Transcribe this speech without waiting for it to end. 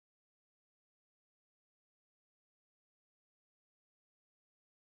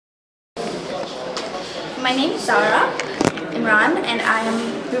My name is Zara Imran and I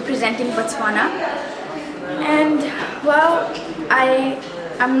am representing Botswana. And well,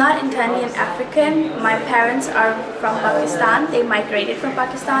 I'm not entirely an African. My parents are from Pakistan. They migrated from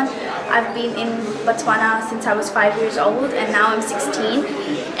Pakistan. I've been in Botswana since I was 5 years old and now I'm 16.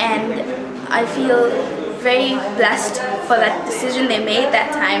 And I feel very blessed for that decision they made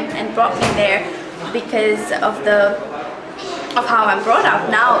that time and brought me there because of how I'm brought up.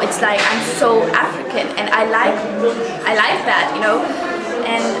 Now it's like I'm so African and I like that, you know.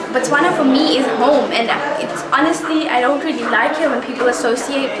 And Botswana for me is home, and it's honestly, I don't really like it when people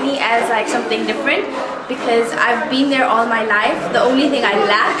associate me as like something different because I've been there all my life. The only thing I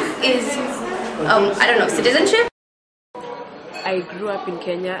lack is I don't know, citizenship. I grew up in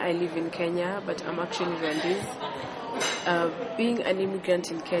Kenya, I live in Kenya, but I'm actually Rwandese. Being an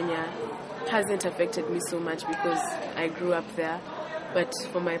immigrant in Kenya hasn't affected me so much because I grew up there, but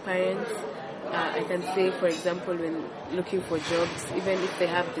for my parents, I can say, for example, when looking for jobs, even if they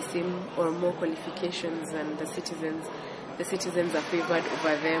have the same or more qualifications than the citizens are favored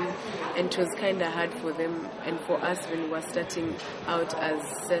over them, and it was kind of hard for them and for us when we were starting out as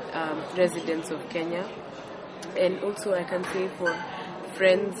residents of Kenya. And also I can say for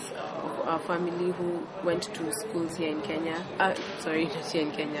friends of our family who went to schools here in Kenya, sorry, not here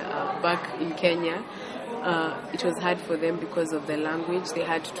in Kenya, back in Kenya, it was hard for them because of the language. They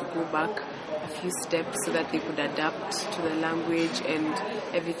had to go back a few steps so that they could adapt to the language and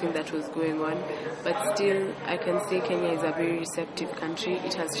everything that was going on. But still, I can say Kenya is a very receptive country.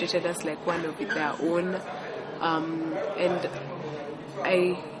 It has treated us like one of their own, and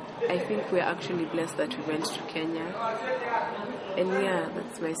I think we're actually blessed that we went to Kenya. And yeah,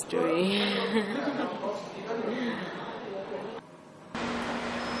 that's my story.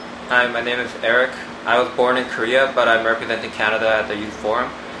 Hi, my name is Eric. I was born in Korea, but I'm representing Canada at the Youth Forum.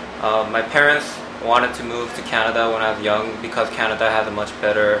 My parents wanted to move to Canada when I was young because Canada has a much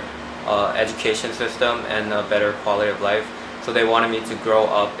better education system and a better quality of life. So they wanted me to grow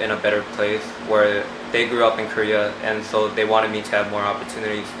up in a better place where they grew up in Korea, and so they wanted me to have more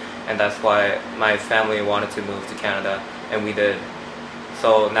opportunities. And that's why my family wanted to move to Canada, and we did.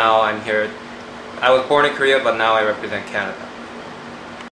 So now I'm here. I was born in Korea, but now I represent Canada.